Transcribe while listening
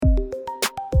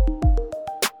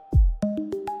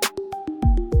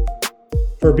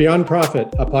For Beyond Profit,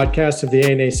 a podcast of the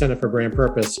ANA Center for Brand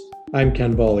Purpose, I'm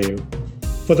Ken Beaulieu.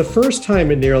 For the first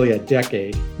time in nearly a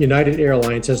decade, United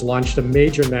Airlines has launched a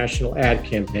major national ad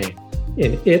campaign,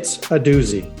 and it's a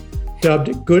doozy.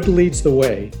 Dubbed Good Leads the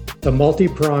Way, the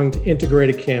multi-pronged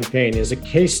integrated campaign is a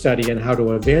case study in how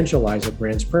to evangelize a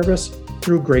brand's purpose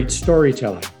through great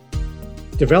storytelling.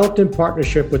 Developed in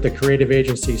partnership with the creative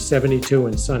agency 72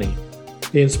 and Sunny,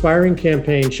 the inspiring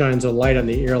campaign shines a light on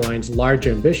the airline's large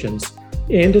ambitions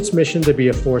and its mission to be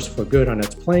a force for good on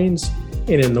its planes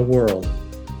and in the world.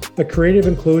 The creative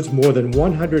includes more than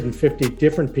 150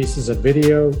 different pieces of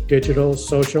video, digital,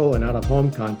 social, and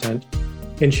out-of-home content,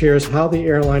 and shares how the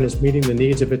airline is meeting the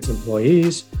needs of its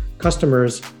employees,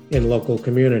 customers, and local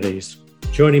communities.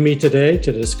 Joining me today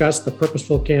to discuss the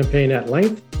purposeful campaign at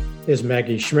length is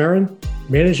Maggie Schmerin,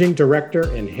 Managing Director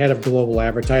and Head of Global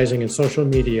Advertising and Social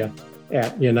Media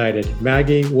at United.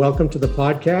 Maggie, welcome to the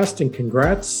podcast and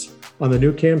congrats on the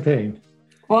new campaign.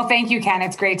 Well, thank you, Ken.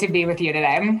 It's great to be with you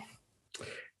today.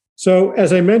 So,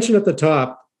 as I mentioned at the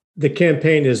top, the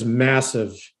campaign is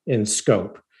massive in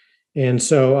scope. And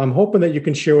so I'm hoping that you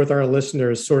can share with our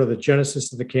listeners sort of the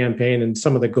genesis of the campaign and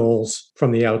some of the goals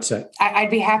from the outset.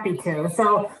 I'd be happy to.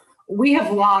 So we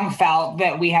have long felt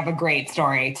that we have a great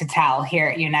story to tell here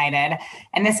at United.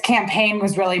 And this campaign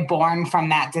was really born from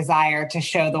that desire to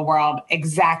show the world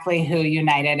exactly who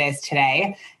United is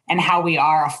today and how we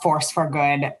are a force for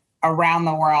good around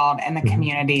the world and the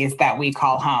communities that we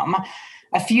call home.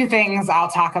 A few things I'll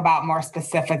talk about more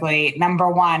specifically. Number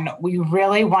one, we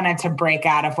really wanted to break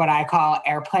out of what I call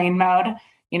airplane mode.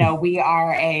 You know, we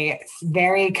are a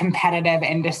very competitive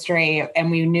industry, and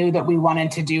we knew that we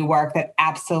wanted to do work that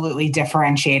absolutely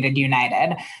differentiated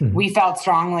United. We felt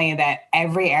strongly that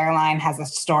every airline has a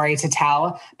story to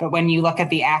tell, but when you look at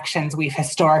the actions we've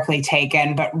historically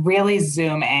taken, but really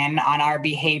zoom in on our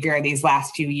behavior these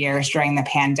last few years during the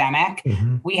pandemic,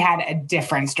 we had a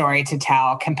different story to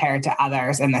tell compared to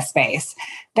others in the space.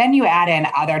 Then you add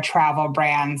in other travel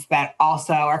brands that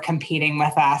also are competing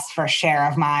with us for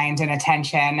share of mind and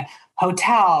attention,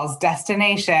 hotels,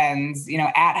 destinations,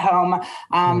 at-home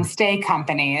stay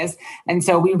companies. And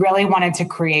so we really wanted to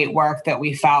create work that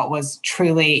we felt was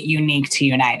truly unique to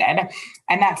United.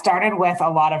 And that started with a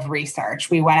lot of research.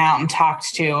 We went out and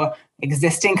talked to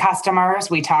existing customers.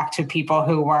 We talked to people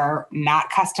who were not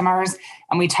customers,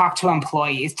 and we talked to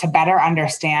employees to better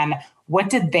understand what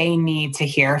did they need to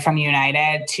hear from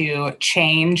United to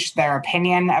change their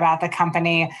opinion about the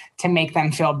company, to make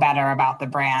them feel better about the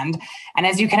brand. And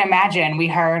as you can imagine, we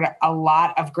heard a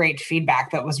lot of great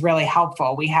feedback that was really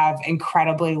helpful. We have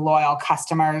incredibly loyal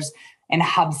customers in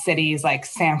hub cities like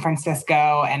San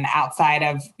Francisco and outside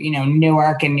of,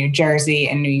 Newark and New Jersey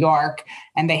and New York.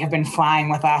 And they have been flying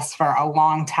with us for a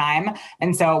long time.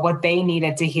 And so what they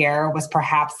needed to hear was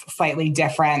perhaps slightly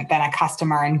different than a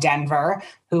customer in Denver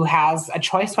who has a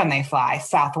choice when they fly.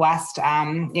 Southwest,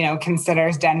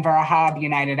 considers Denver a hub.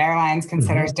 United Airlines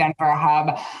considers Denver a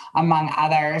hub, among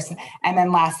others. And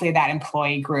then lastly, that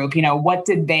employee group, what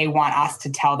did they want us to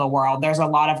tell the world? There's a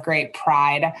lot of great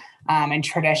pride and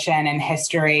tradition and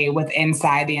history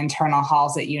inside the internal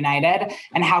halls at United.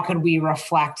 And how could we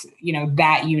reflect,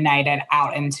 that United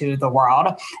out into the world?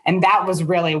 And that was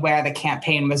really where the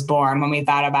campaign was born, when we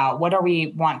thought about what do we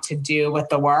want to do with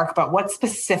the work, but what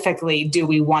specifically do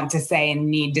we want to say and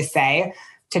need to say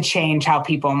to change how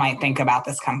people might think about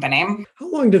this company.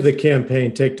 How long did the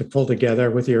campaign take to pull together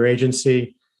with your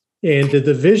agency? And did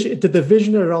the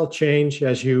vision at all change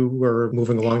as you were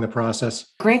moving along the process?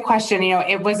 Great question.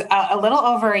 It was a little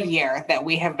over a year that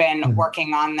we have been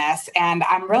working on this. And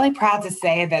I'm really proud to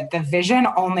say that the vision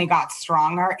only got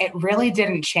stronger. It really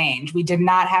didn't change. We did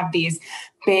not have these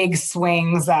big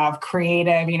swings of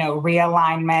creative,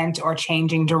 realignment or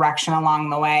changing direction along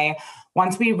the way.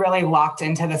 Once we really locked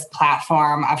into this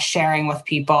platform of sharing with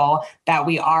people that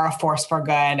we are a force for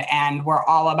good and we're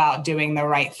all about doing the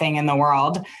right thing in the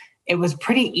world, it was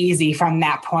pretty easy from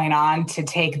that point on to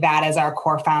take that as our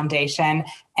core foundation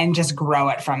and just grow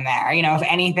it from there. If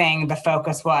anything, the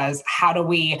focus was how do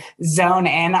we zone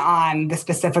in on the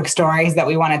specific stories that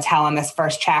we want to tell in this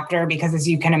first chapter? Because as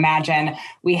you can imagine,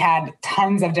 we had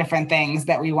tons of different things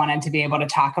that we wanted to be able to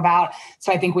talk about.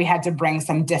 So I think we had to bring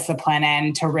some discipline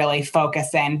in to really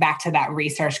focus in back to that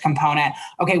research component.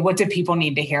 Okay, what do people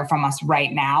need to hear from us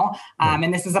right now?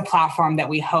 And this is a platform that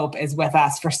we hope is with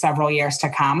us for several years to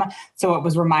come. So it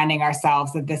was reminding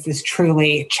ourselves that this is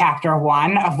truly chapter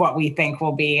one of what we think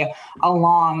will be a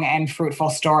long and fruitful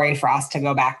story for us to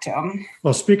go back to.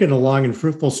 Well, speaking of long and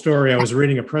fruitful story, I was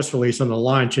reading a press release on the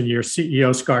launch, and your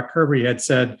CEO, Scott Kirby, had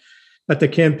said that the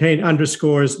campaign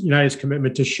underscores United's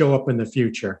commitment to show up in the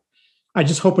future. I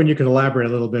just hoping you can elaborate a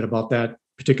little bit about that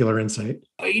particular insight.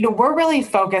 We're really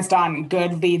focused on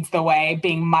good leads the way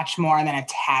being much more than a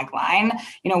tagline.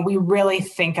 We really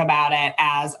think about it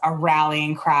as a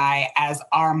rallying cry, as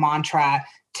our mantra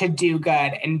to do good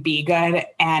and be good.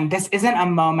 And this isn't a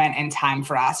moment in time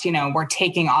for us. We're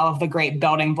taking all of the great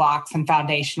building blocks and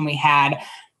foundation we had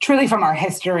truly from our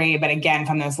history, but again,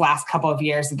 from those last couple of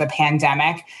years of the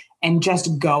pandemic, and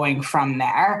just going from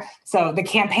there. So the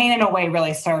campaign in a way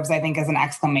really serves, I think, as an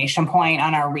exclamation point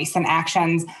on our recent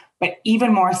actions. But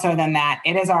even more so than that,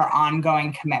 it is our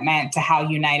ongoing commitment to how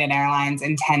United Airlines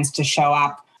intends to show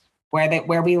up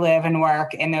where we live and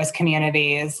work in those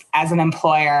communities as an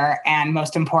employer, and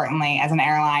most importantly, as an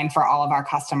airline for all of our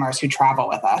customers who travel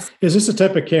with us. Is this a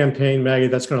type of campaign, Maggie,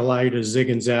 that's going to allow you to zig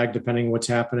and zag depending on what's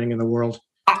happening in the world?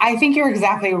 I think you're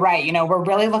exactly right. We're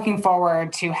really looking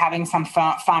forward to having some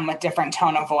fun with different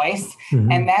tone of voice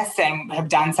in this, and have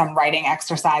done some writing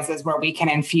exercises where we can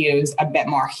infuse a bit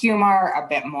more humor, a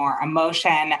bit more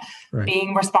emotion,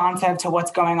 being responsive to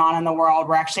what's going on in the world.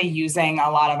 We're actually using a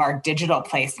lot of our digital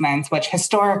placements, which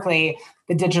historically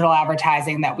the digital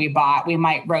advertising that we bought, we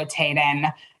might rotate in,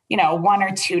 one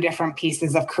or two different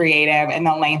pieces of creative in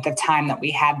the length of time that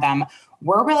we had them.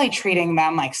 We're really treating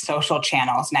them like social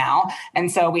channels now.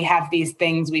 And so we have these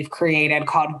things we've created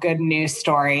called good news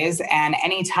stories. And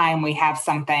anytime we have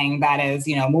something that is,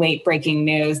 late breaking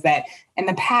news that in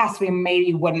the past we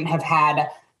maybe wouldn't have had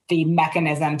the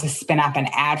mechanism to spin up an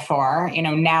ad for,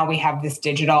 now we have this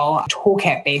digital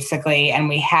toolkit basically, and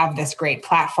we have this great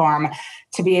platform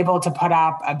to be able to put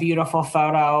up a beautiful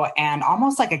photo and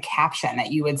almost like a caption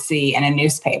that you would see in a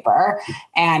newspaper,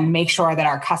 and make sure that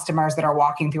our customers that are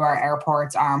walking through our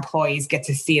airports, our employees, get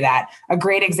to see that. A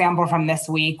great example from this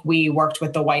week, we worked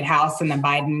with the White House and the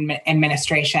Biden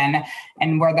administration,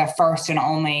 and we're the first and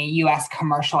only U.S.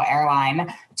 commercial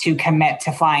airline to commit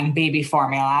to flying baby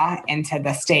formula into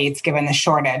the States, given the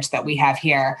shortage that we have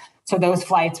here. So those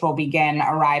flights will begin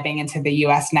arriving into the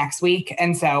U.S. next week.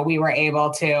 And so we were able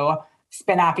to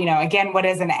spin up, again, what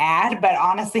is an ad, but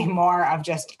honestly more of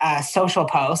just a social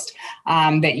post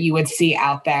that you would see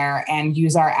out there, and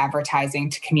use our advertising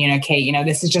to communicate.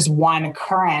 This is just one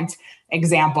current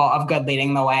example of good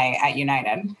leading the way at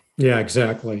United. Yeah,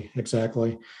 exactly.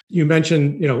 You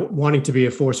mentioned, wanting to be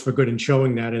a force for good and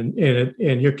showing that,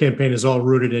 and your campaign is all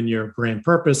rooted in your brand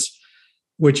purpose,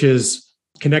 which is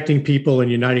connecting people and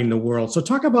uniting the world. So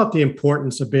talk about the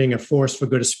importance of being a force for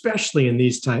good, especially in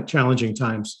these challenging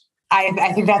times.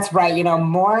 I think that's right.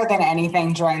 More than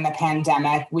anything during the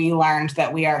pandemic, we learned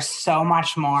that we are so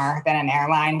much more than an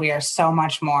airline. We are so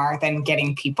much more than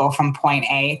getting people from point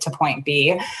A to point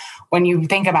B. When you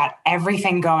think about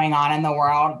everything going on in the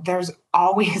world, there's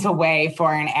always a way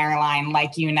for an airline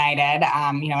like United,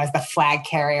 as the flag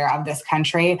carrier of this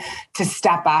country, to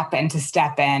step up and to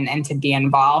step in and to be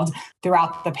involved.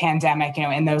 Throughout the pandemic,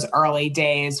 in those early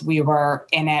days, we were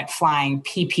in it flying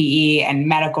PPE and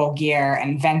medical gear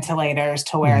and ventilators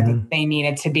to where they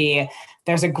needed to be.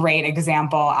 There's a great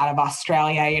example out of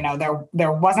Australia.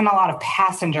 There wasn't a lot of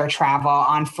passenger travel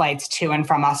on flights to and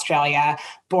from Australia.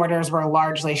 Borders were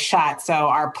largely shut. So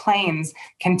our planes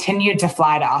continued to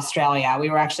fly to Australia. We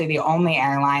were actually the only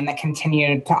airline that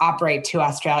continued to operate to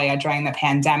Australia during the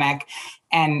pandemic.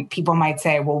 And people might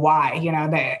say, well, why?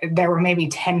 There were maybe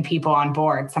 10 people on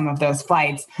board some of those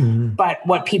flights. But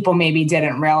what people maybe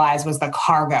didn't realize was the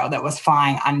cargo that was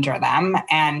flying under them,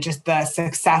 and just the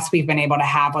success we've been able to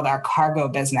have with our cargo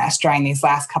business during these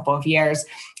last couple of years.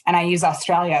 And I use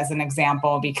Australia as an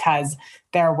example because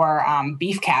there were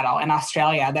beef cattle in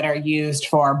Australia that are used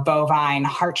for bovine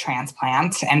heart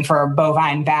transplant and for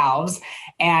bovine valves.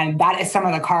 And that is some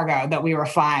of the cargo that we were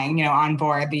flying, on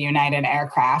board the United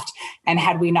aircraft. And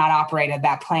had we not operated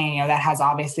that plane, that has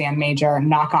obviously a major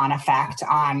knock-on effect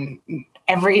on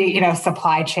every,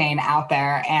 supply chain out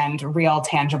there, and real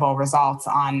tangible results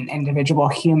on individual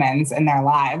humans in their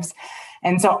lives.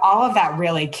 And so all of that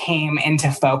really came into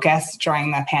focus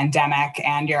during the pandemic.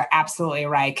 And you're absolutely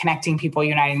right. Connecting people,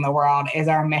 uniting the world is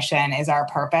our mission, is our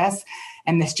purpose.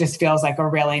 And this just feels like a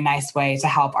really nice way to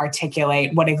help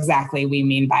articulate what exactly we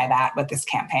mean by that with this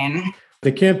campaign.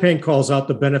 The campaign calls out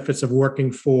the benefits of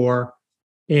working for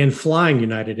and flying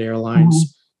United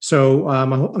Airlines. So I'm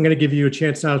going to give you a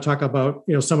chance now to talk about,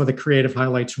 some of the creative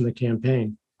highlights from the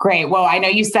campaign. Great. Well, I know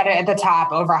you said it at the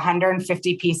top, over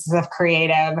 150 pieces of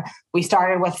creative. We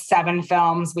started with 7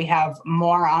 films. We have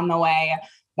more on the way.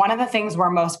 One of the things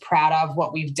we're most proud of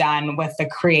what we've done with the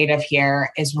creative here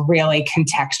is really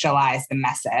contextualize the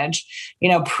message.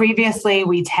 Previously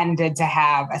we tended to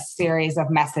have a series of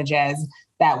messages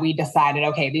that we decided,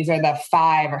 okay, these are the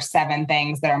 5 or 7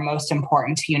 things that are most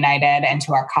important to United and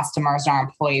to our customers and our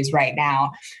employees right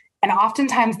now. And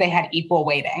oftentimes they had equal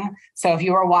weighting. So if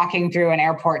you were walking through an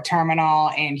airport terminal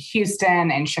in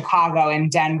Houston, in Chicago, in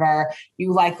Denver,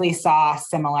 you likely saw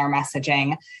similar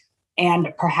messaging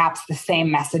and perhaps the same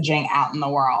messaging out in the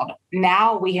world.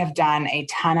 Now we have done a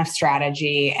ton of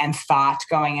strategy and thought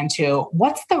going into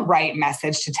what's the right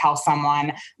message to tell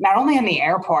someone, not only in the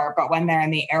airport, but when they're in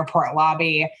the airport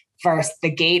lobby versus the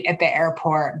gate at the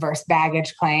airport versus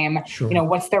baggage claim. Sure.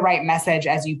 What's the right message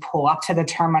as you pull up to the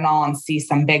terminal and see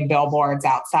some big billboards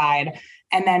outside?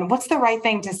 And then what's the right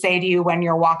thing to say to you when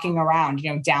you're walking around,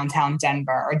 downtown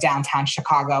Denver or downtown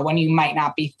Chicago, when you might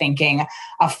not be thinking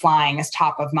of flying as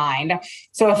top of mind?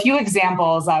 So a few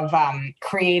examples of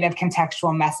creative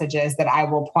contextual messages that I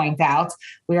will point out.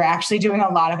 We are actually doing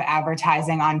a lot of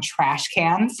advertising on trash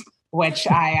cans, which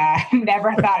I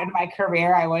never thought in my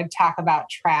career I would talk about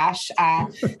trash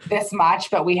this much,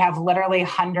 but we have literally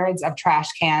hundreds of trash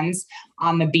cans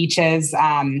on the beaches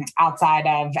outside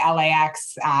of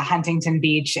LAX, Huntington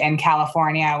Beach in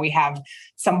California. We have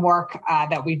some work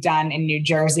that we've done in New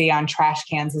Jersey on trash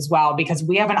cans as well, because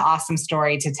we have an awesome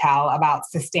story to tell about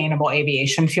sustainable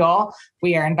aviation fuel.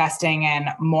 We are investing in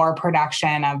more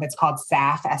production of, it's called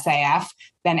SAF, S-A-F,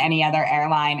 than any other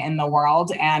airline in the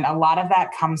world. And a lot of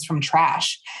that comes from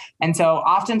trash. And so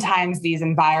oftentimes these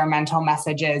environmental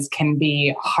messages can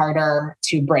be harder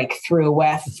to break through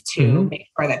with, to make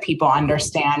sure that people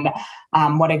understand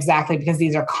what exactly, because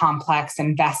these are complex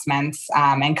investments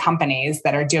and companies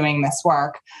that are doing this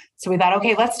work. So we thought,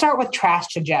 okay, let's start with trash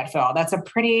to jet fuel. That's a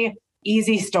pretty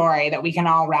easy story that we can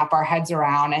all wrap our heads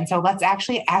around. And so let's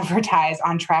actually advertise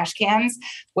on trash cans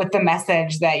with the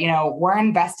message that, we're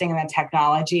investing in the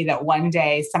technology that one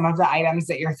day some of the items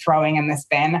that you're throwing in this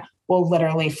bin will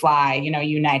literally fly,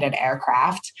 United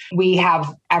aircraft. We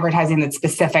have advertising that's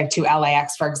specific to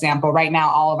LAX, for example. Right now,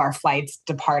 all of our flights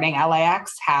departing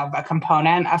LAX have a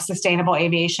component of sustainable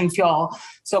aviation fuel.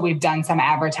 So we've done some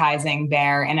advertising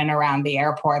there in and around the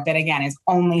airport that, again, is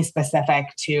only specific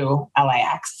to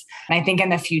LAX. And I think in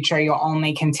the future, you'll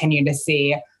only continue to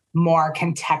see more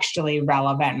contextually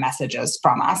relevant messages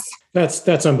from us.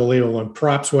 That's unbelievable. And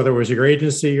props, whether it was your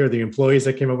agency or the employees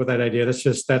that came up with that idea,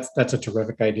 that's a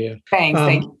terrific idea. Thanks.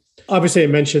 Thank you. Obviously, I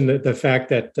mentioned the fact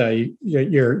that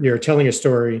you're telling a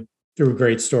story through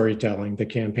great storytelling, the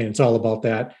campaign. It's all about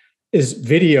that. Is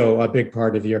video a big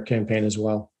part of your campaign as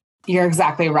well? You're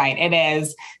exactly right. It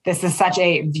is. This is such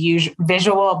a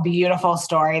visual, beautiful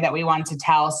story that we want to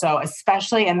tell. So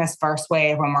especially in this first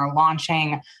wave, when we're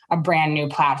launching a brand new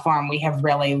platform, we have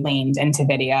really leaned into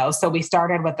video. So we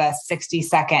started with a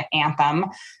 60-second anthem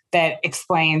that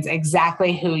explains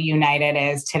exactly who United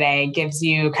is today, gives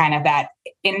you kind of that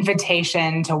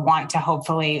invitation to want to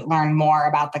hopefully learn more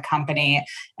about the company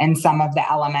and some of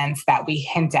the elements that we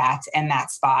hint at in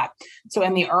that spot. So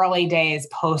in the early days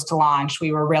post-launch,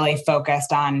 we were really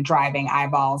focused on driving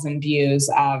eyeballs and views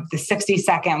of the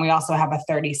 60-second. We also have a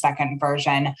 30-second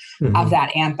version of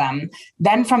that anthem.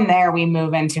 Then from there, we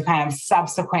move into kind of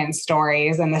subsequent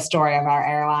stories and the story of our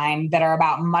airline that are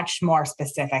about much more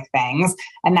specific things.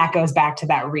 And that goes back to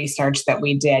that research that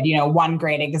we did. One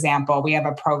great example, we have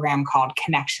a program called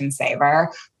Connection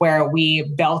Saver, where we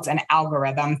built an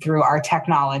algorithm through our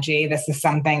technology. This is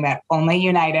something that only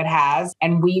United has.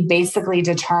 And we basically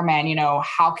determine,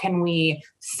 how can we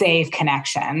save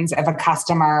connections if a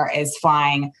customer is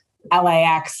flying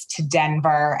LAX to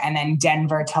Denver and then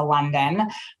Denver to London.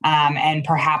 And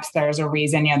perhaps there's a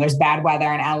reason, there's bad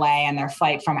weather in LA and their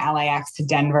flight from LAX to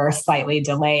Denver is slightly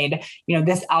delayed.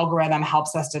 This algorithm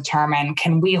helps us determine,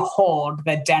 can we hold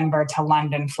the Denver to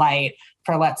London flight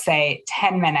for, let's say,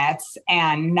 10 minutes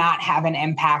and not have an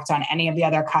impact on any of the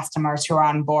other customers who are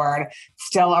on board,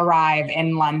 still arrive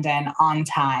in London on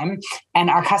time.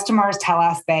 And our customers tell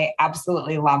us they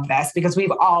absolutely love this because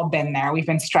we've all been there. We've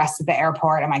been stressed at the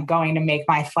airport. Am I going to make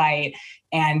my flight?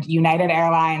 And United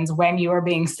Airlines, when you are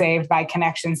being saved by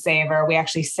Connection Saver, we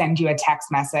actually send you a text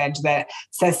message that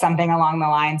says something along the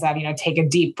lines of, take a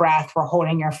deep breath. We're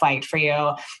holding your flight for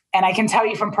you. And I can tell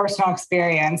you from personal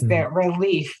experience the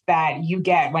relief that you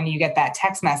get when you get that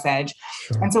text message.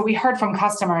 Sure. And so we heard from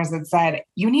customers that said,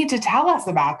 you need to tell us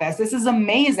about this. This is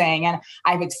amazing. And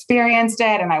I've experienced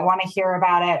it and I want to hear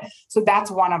about it. So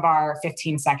that's one of our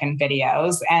 15-second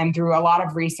videos. And through a lot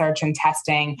of research and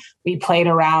testing, we played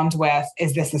around with,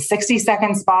 is this a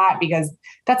 60-second spot? Because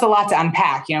that's a lot to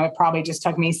unpack. It probably just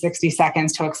took me 60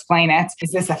 seconds to explain it.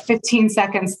 Is this a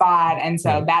 15-second spot? And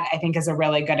so that, I think, is a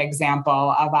really good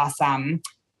example of us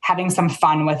having some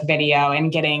fun with video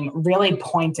and getting really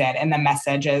pointed in the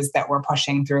messages that we're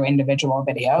pushing through individual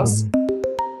videos.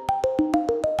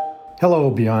 Hello,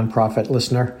 Beyond Profit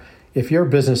listener. If your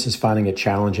business is finding it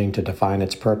challenging to define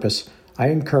its purpose, I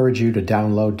encourage you to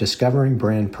download Discovering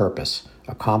Brand Purpose,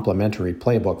 a complimentary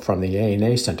playbook from the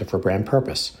ANA Center for Brand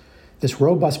Purpose. This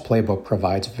robust playbook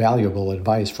provides valuable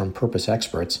advice from purpose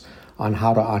experts on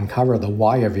how to uncover the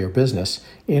why of your business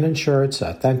and ensure it's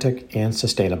authentic and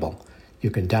sustainable. You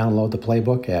can download the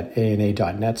playbook at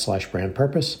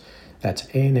ana.net/brandpurpose. That's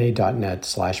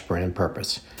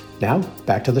ana.net/brandpurpose. Now,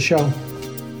 back to the show.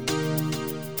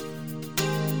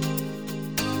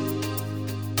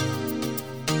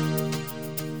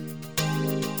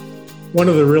 One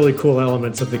of the really cool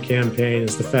elements of the campaign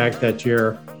is the fact that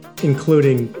you're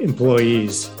including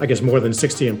employees, I guess more than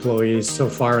 60 employees so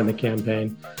far in the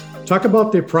campaign. Talk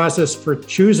about the process for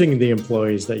choosing the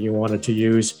employees that you wanted to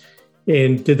use,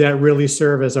 and did that really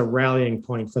serve as a rallying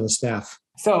point for the staff?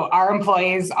 So our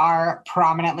employees are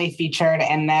prominently featured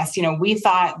in this. We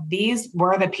thought these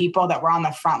were the people that were on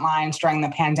the front lines during the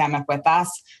pandemic with us.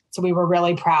 So we were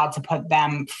really proud to put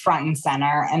them front and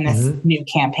center in this new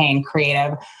campaign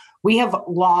creative. We have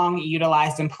long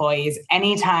utilized employees.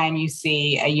 Anytime you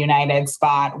see a United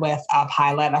spot with a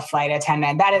pilot, a flight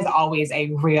attendant, that is always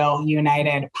a real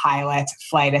United pilot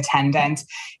flight attendant.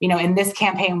 In this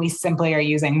campaign, we simply are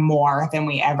using more than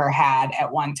we ever had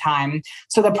at one time.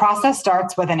 So the process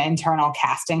starts with an internal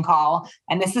casting call.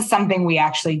 And this is something we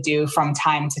actually do from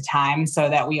time to time so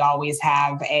that we always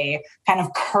have a kind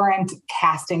of current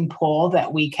casting pool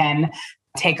that we can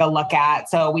take a look at.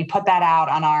 So we put that out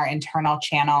on our internal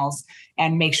channels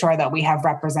and make sure that we have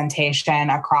representation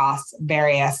across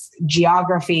various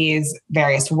geographies,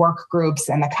 various work groups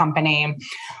in the company.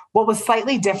 What was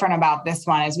slightly different about this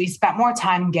one is we spent more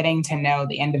time getting to know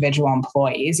the individual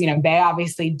employees. They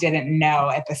obviously didn't know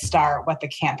at the start what the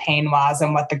campaign was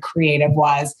and what the creative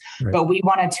was, right. But we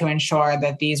wanted to ensure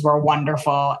that these were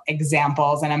wonderful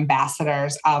examples and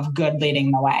ambassadors of good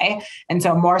leading the way. And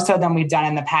so more so than we've done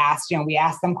in the past, we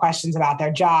asked them questions about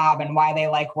their job and why they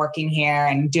like working here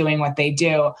and doing what they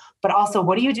do, but also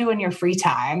what do you do in your free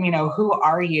time? Who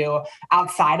are you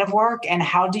outside of work and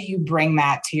how do you bring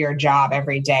that to your job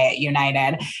every day at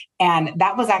United? And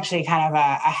that was actually kind of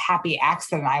a happy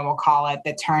accident, I will call it,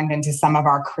 that turned into some of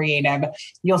our creative.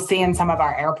 You'll see in some of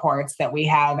our airports that we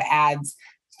have ads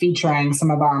featuring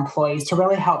some of our employees to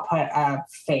really help put a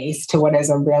face to what is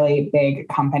a really big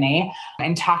company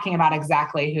and talking about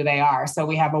exactly who they are. So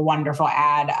we have a wonderful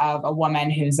ad of a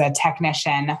woman who's a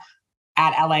technician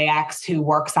at LAX who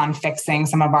works on fixing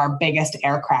some of our biggest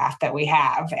aircraft that we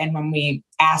have. And when we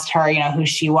asked her, who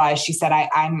she was, she said,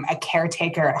 I'm a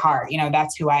caretaker at heart.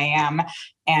 That's who I am.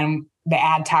 And the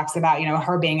ad talks about,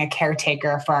 her being a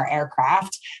caretaker for our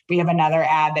aircraft. We have another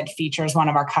ad that features one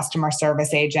of our customer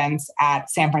service agents at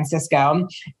San Francisco,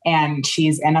 and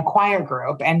she's in a choir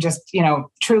group. And just,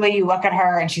 truly you look at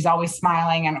her and she's always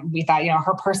smiling. And we thought,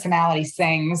 her personality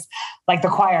sings like the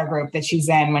choir group that she's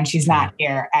in when she's not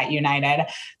here at United.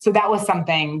 So that was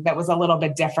something that was a little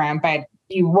bit different, but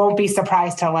you won't be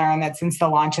surprised to learn that since the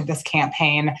launch of this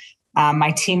campaign,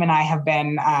 my team and I have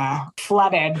been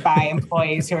flooded by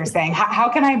employees who are saying, how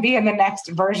can I be in the next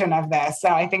version of this? So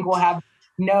I think we'll have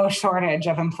no shortage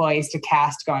of employees to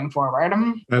cast going forward.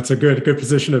 That's a good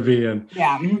position to be in.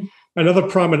 Yeah. Another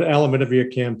prominent element of your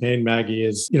campaign, Maggie,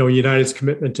 is United's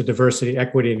commitment to diversity,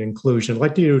 equity, and inclusion. I'd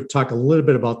like you to talk a little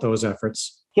bit about those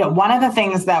efforts. Yeah, one of the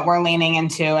things that we're leaning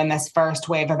into in this first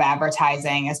wave of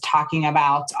advertising is talking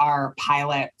about our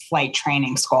pilot flight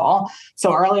training school.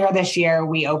 So earlier this year,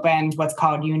 we opened what's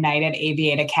called United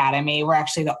Aviate Academy. We're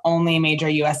actually the only major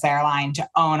U.S. airline to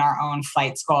own our own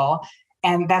flight school.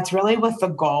 And that's really with the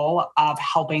goal of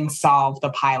helping solve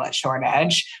the pilot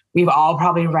shortage. We've all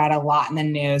probably read a lot in the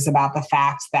news about the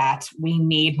fact that we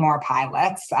need more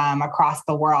pilots across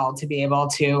the world to be able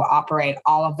to operate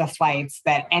all of the flights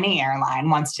that any airline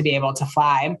wants to be able to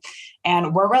fly.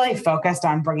 And we're really focused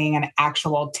on bringing an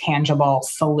actual tangible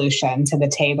solution to the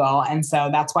table. And so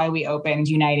that's why we opened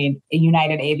United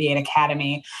Aviate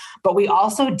Academy. But we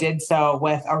also did so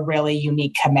with a really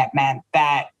unique commitment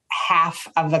that half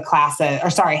of the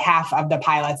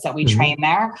pilots that we train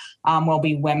there will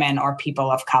be women or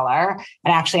people of color.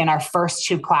 And actually in our first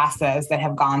two classes that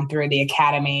have gone through the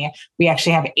academy, we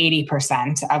actually have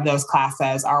 80% of those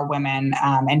classes are women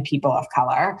and people of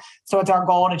color. So it's our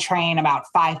goal to train about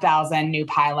 5,000 new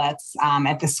pilots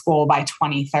at the school by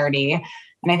 2030.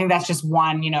 And I think that's just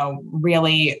one,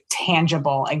 really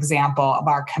tangible example of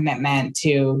our commitment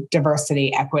to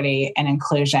diversity, equity, and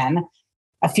inclusion.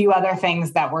 A few other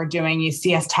things that we're doing, you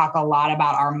see us talk a lot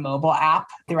about our mobile app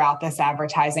throughout this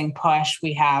advertising push.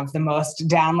 We have the most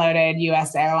downloaded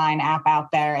US airline app out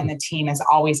there, and the team is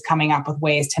always coming up with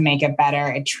ways to make it better.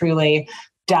 It truly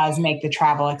does make the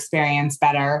travel experience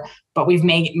better, but we've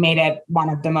made it one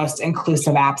of the most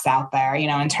inclusive apps out there,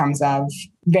 in terms of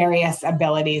various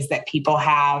abilities that people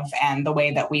have and the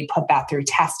way that we put that through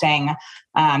testing.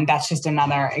 That's just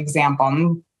another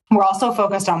example. We're also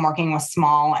focused on working with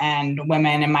small and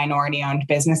women and minority-owned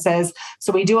businesses.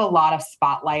 So we do a lot of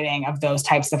spotlighting of those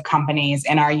types of companies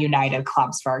in our United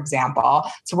clubs, for example.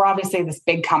 So we're obviously this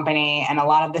big company, and a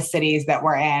lot of the cities that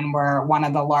we're in, we're one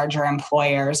of the larger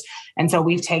employers. And so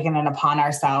we've taken it upon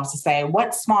ourselves to say,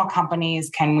 what small companies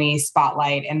can we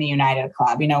spotlight in the United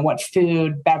Club? What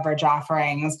food, beverage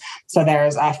offerings. So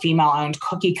there's a female-owned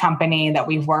cookie company that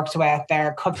we've worked with.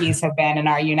 Their cookies have been in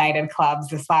our United clubs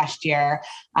this last year.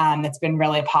 That's been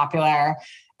really popular.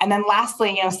 And then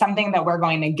lastly, something that we're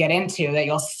going to get into that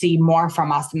you'll see more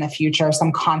from us in the future,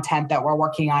 some content that we're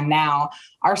working on now.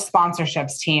 Our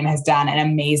sponsorships team has done an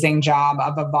amazing job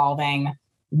of evolving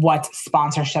what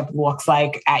sponsorship looks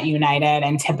like at United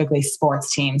and typically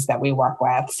sports teams that we work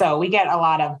with. So we get a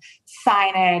lot of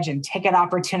signage and ticket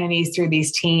opportunities through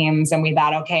these teams. And we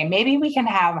thought, okay, maybe we can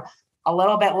have a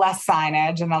little bit less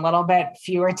signage and a little bit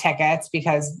fewer tickets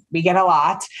because we get a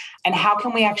lot. And how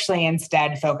can we actually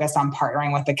instead focus on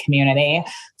partnering with the community?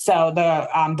 So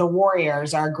the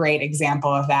Warriors are a great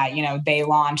example of that. They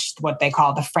launched what they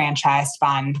call the Franchise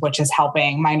Fund, which is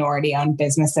helping minority-owned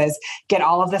businesses get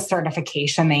all of the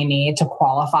certification they need to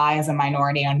qualify as a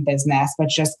minority-owned business,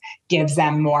 which just gives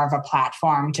them more of a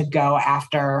platform to go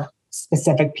after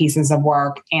specific pieces of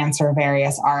work, answer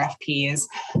various RFPs.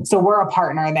 So we're a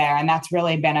partner there. And that's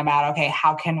really been about, okay,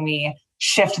 how can we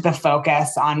shift the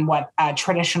focus on what a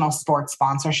traditional sports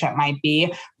sponsorship might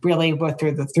be, really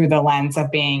through the lens of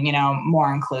being,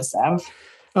 more inclusive.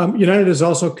 United is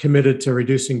also committed to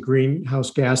reducing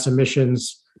greenhouse gas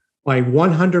emissions by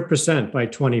 100% by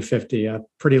 2050, a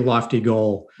pretty lofty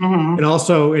goal, and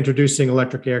also introducing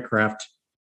electric aircraft.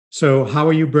 So how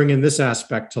are you bringing this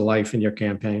aspect to life in your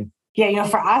campaign? Yeah,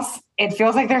 for us, it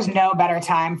feels like there's no better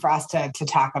time for us to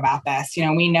talk about this.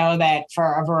 We know that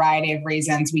for a variety of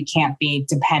reasons, we can't be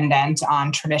dependent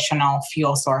on traditional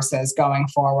fuel sources going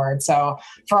forward. So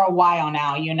for a while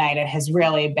now, United has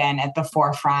really been at the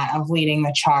forefront of leading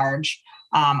the charge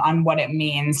on what it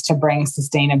means to bring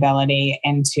sustainability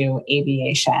into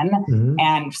aviation.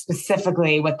 And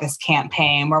specifically with this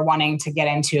campaign, we're wanting to get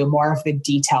into more of the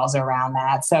details around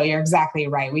that. So you're exactly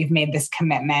right. We've made this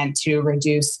commitment to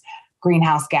reduce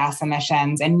greenhouse gas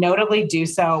emissions and notably do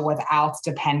so without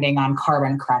depending on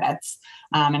carbon credits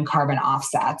and carbon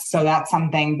offsets. So that's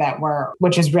something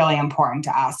which is really important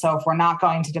to us. So if we're not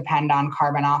going to depend on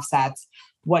carbon offsets,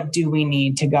 what do we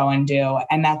need to go and do?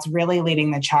 And that's really leading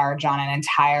the charge on an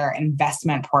entire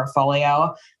investment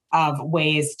portfolio of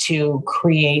ways to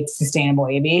create sustainable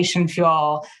aviation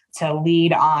fuel, to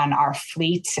lead on our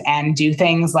fleet and do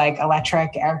things like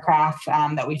electric aircraft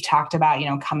that we've talked about,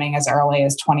 coming as early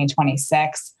as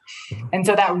 2026. And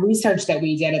so that research that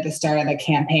we did at the start of the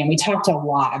campaign, we talked a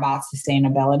lot about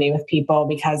sustainability with people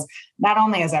because not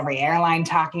only is every airline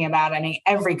talking about it,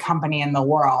 every company in the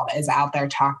world is out there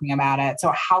talking about it.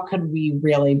 So how could we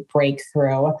really break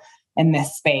through in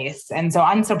this space? And so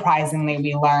unsurprisingly,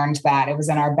 we learned that it was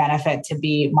in our benefit to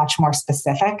be much more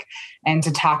specific and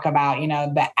to talk about,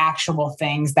 the actual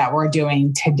things that we're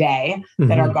doing today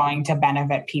that are going to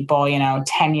benefit people,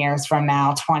 10 years from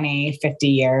now, 20, 50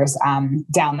 years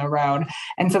down the road.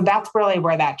 And so that's really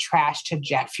where that trash to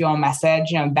jet fuel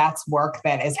message, that's work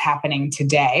that is happening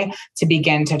today to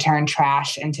begin to turn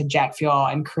trash into jet fuel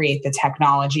and create the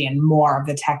technology and more of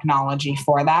the technology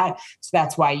for that. So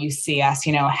that's why you see us,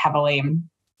 heavily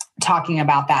talking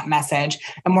about that message.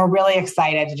 And we're really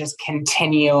excited to just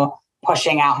continue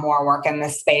pushing out more work in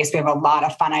this space. We have a lot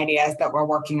of fun ideas that we're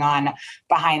working on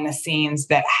behind the scenes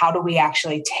that how do we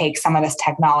actually take some of this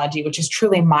technology, which is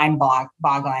truly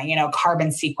mind-boggling.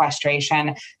 Carbon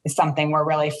sequestration is something we're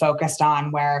really focused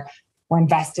on where we're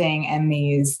investing in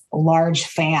these large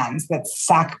fans that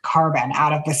suck carbon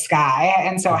out of the sky.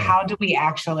 And so how do we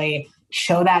actually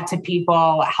show that to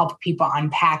people, help people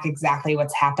unpack exactly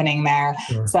what's happening there.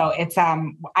 Sure. So it's, I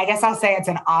guess I'll say it's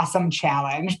an awesome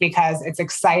challenge because it's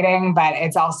exciting, but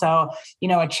it's also,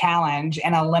 a challenge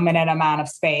in a limited amount of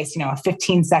space, a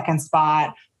 15-second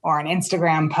spot or an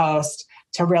Instagram post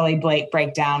to really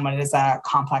break down what is a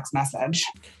complex message.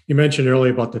 You mentioned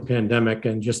earlier about the pandemic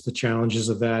and just the challenges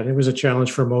of that. It was a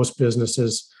challenge for most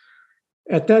businesses.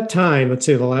 At that time, let's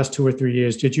say the last 2 or 3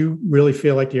 years, did you really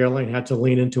feel like the airline had to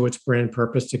lean into its brand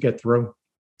purpose to get through?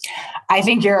 I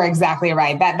think you're exactly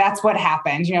right. That's what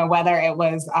happened, whether it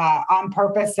was on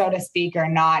purpose, so to speak, or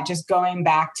not, just going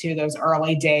back to those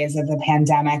early days of the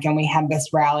pandemic. And we had this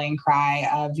rallying cry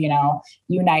of,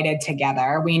 united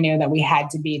together. We knew that we had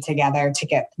to be together to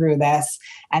get through this.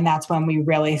 And that's when we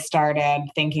really started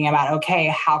thinking about, okay,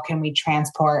 how can we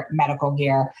transport medical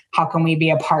gear? How can we be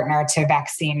a partner to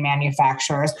vaccine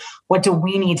manufacturers? What do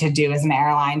we need to do as an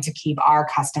airline to keep our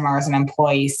customers and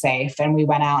employees safe? And we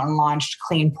went out and launched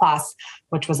Clean Plus,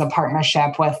 which was a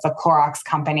partnership with the Clorox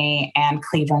Company and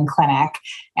Cleveland Clinic,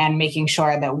 and making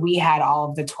sure that we had all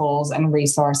of the tools and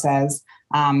resources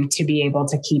to be able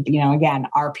to keep, again,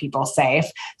 our people safe.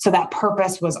 So that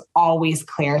purpose was always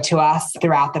clear to us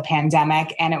throughout the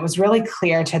pandemic. And it was really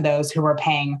clear to those who were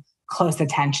paying close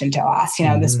attention to us.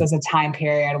 This was a time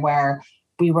period where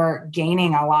we were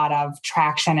gaining a lot of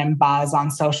traction and buzz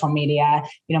on social media.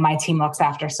 My team looks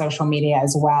after social media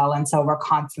as well. And so we're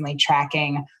constantly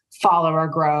tracking follower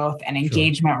growth and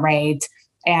engagement rate.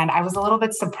 And I was a little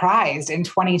bit surprised in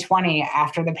 2020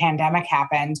 after the pandemic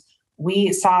happened.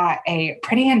 We saw a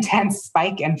pretty intense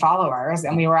spike in followers,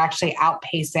 and we were actually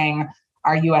outpacing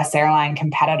our US airline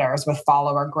competitors with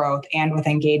follower growth and with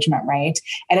engagement rate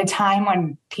at a time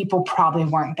when people probably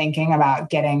weren't thinking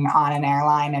about getting on an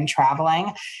airline and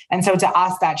traveling. And so to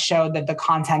us, that showed that the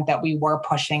content that we were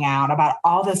pushing out about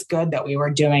all this good that we were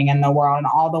doing in the world and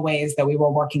all the ways that we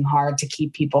were working hard to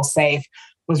keep people safe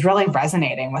was really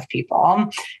resonating with people.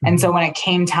 And so when it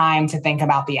came time to think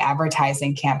about the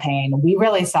advertising campaign, we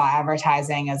really saw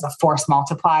advertising as a force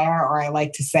multiplier, or I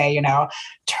like to say,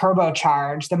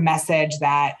 turbocharge the message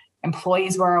that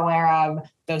employees were aware of,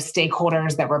 those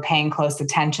stakeholders that were paying close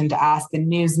attention to us, the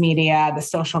news media, the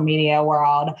social media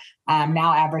world.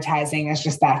 Now advertising is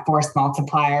just that force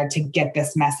multiplier to get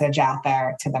this message out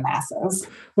there to the masses.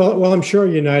 Well, I'm sure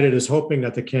United is hoping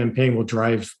that the campaign will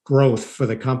drive growth for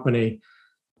the company.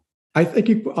 I think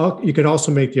you could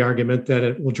also make the argument that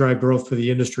it will drive growth for the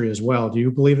industry as well. Do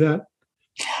you believe that?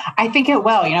 I think it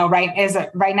will.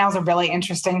 Right now is a really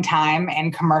interesting time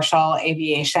in commercial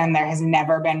aviation. There has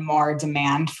never been more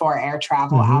demand for air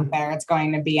travel out there. It's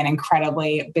going to be an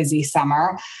incredibly busy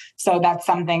summer. So that's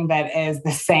something that is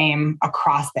the same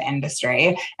across the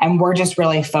industry. And we're just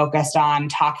really focused on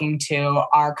talking to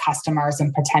our customers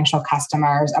and potential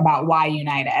customers about why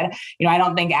United. I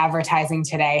don't think advertising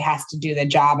today has to do the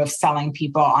job of selling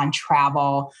people on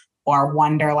travel or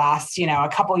wanderlust. A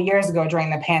couple of years ago during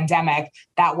the pandemic,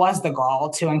 that was the goal,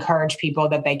 to encourage people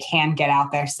that they can get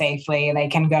out there safely. They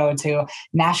can go to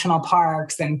national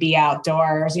parks and be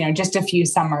outdoors. Just a few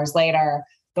summers later,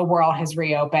 the world has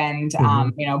reopened.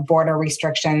 Border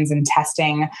restrictions and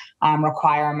testing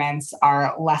requirements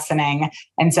are lessening.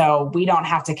 And so we don't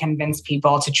have to convince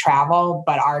people to travel,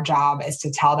 but our job is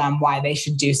to tell them why they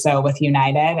should do so with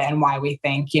United and why we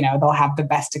think, they'll have the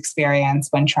best experience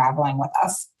when traveling with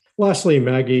us. Lastly,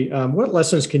 Maggie, what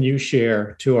lessons can you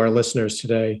share to our listeners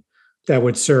today that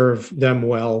would serve them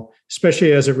well,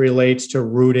 especially as it relates to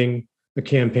rooting a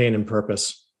campaign and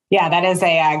purpose? Yeah, that is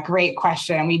a great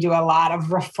question. We do a lot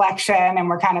of reflection, and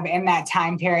we're kind of in that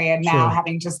time period now,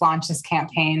 having just launched this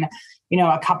campaign,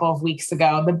 a couple of weeks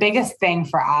ago. The biggest thing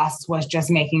for us was just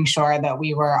making sure that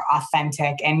we were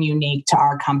authentic and unique to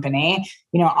our company.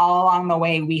 All along the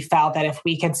way, we felt that if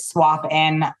we could swap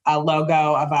in a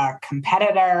logo of a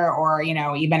competitor or,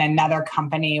 even another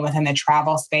company within the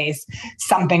travel space,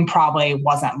 something probably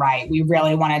wasn't right. We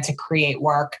really wanted to create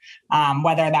work,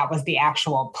 whether that was the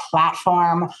actual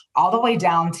platform, all the way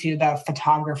down to the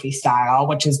photography style,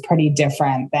 which is pretty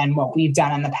different than what we've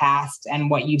done in the past and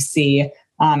what you see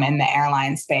in the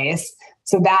airline space.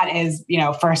 So that is,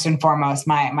 first and foremost,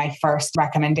 my first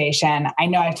recommendation. I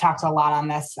know I've talked a lot on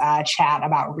this chat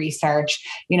about research.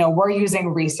 We're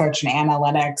using research and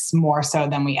analytics more so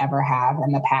than we ever have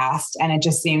in the past. And it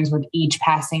just seems with each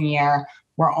passing year,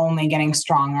 we're only getting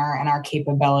stronger in our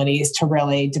capabilities to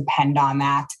really depend on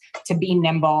that, to be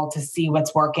nimble, to see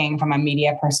what's working from a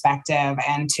media perspective,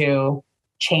 and to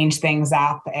change things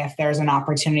up if there's an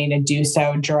opportunity to do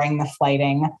so during the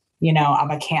flighting of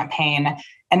a campaign.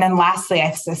 And then lastly,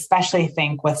 I especially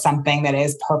think with something that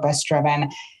is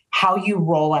purpose-driven, how you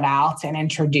roll it out and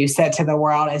introduce it to the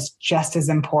world is just as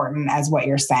important as what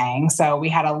you're saying. So we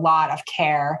had a lot of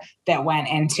care that went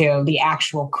into the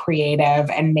actual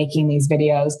creative and making these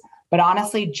videos, but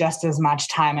honestly, just as much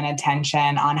time and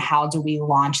attention on how do we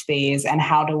launch these and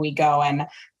how do we go and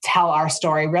tell our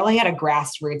story really at a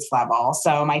grassroots level.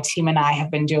 So my team and I have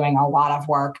been doing a lot of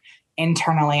work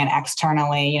internally and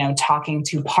externally, talking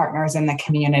to partners in the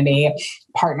community,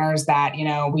 partners that,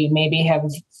 we maybe have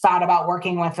thought about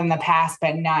working with in the past,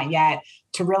 but not yet,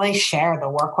 to really share the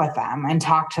work with them and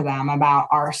talk to them about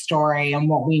our story and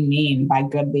what we mean by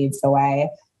good leads the way.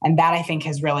 And that, I think,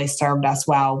 has really served us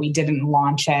well. We didn't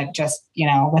launch it just,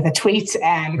 with a tweet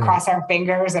and cross our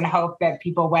fingers and hope that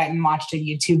people went and watched a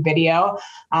YouTube video.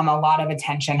 A lot of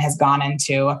attention has gone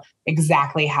into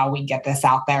exactly how we get this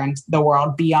out there in the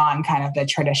world beyond kind of the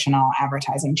traditional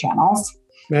advertising channels.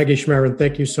 Maggie Schmerin,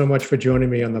 thank you so much for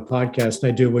joining me on the podcast.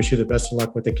 And I do wish you the best of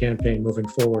luck with the campaign moving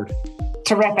forward.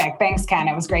 Terrific. Thanks, Ken.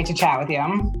 It was great to chat with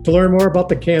you. To learn more about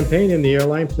the campaign and the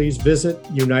airline, please visit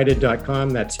united.com.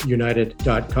 That's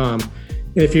united.com.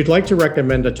 And if you'd like to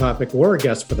recommend a topic or a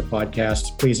guest for the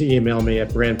podcast, please email me at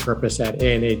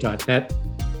brandpurpose@ana.net,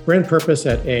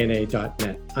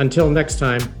 brandpurpose@ana.net. Until next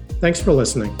time, thanks for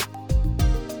listening.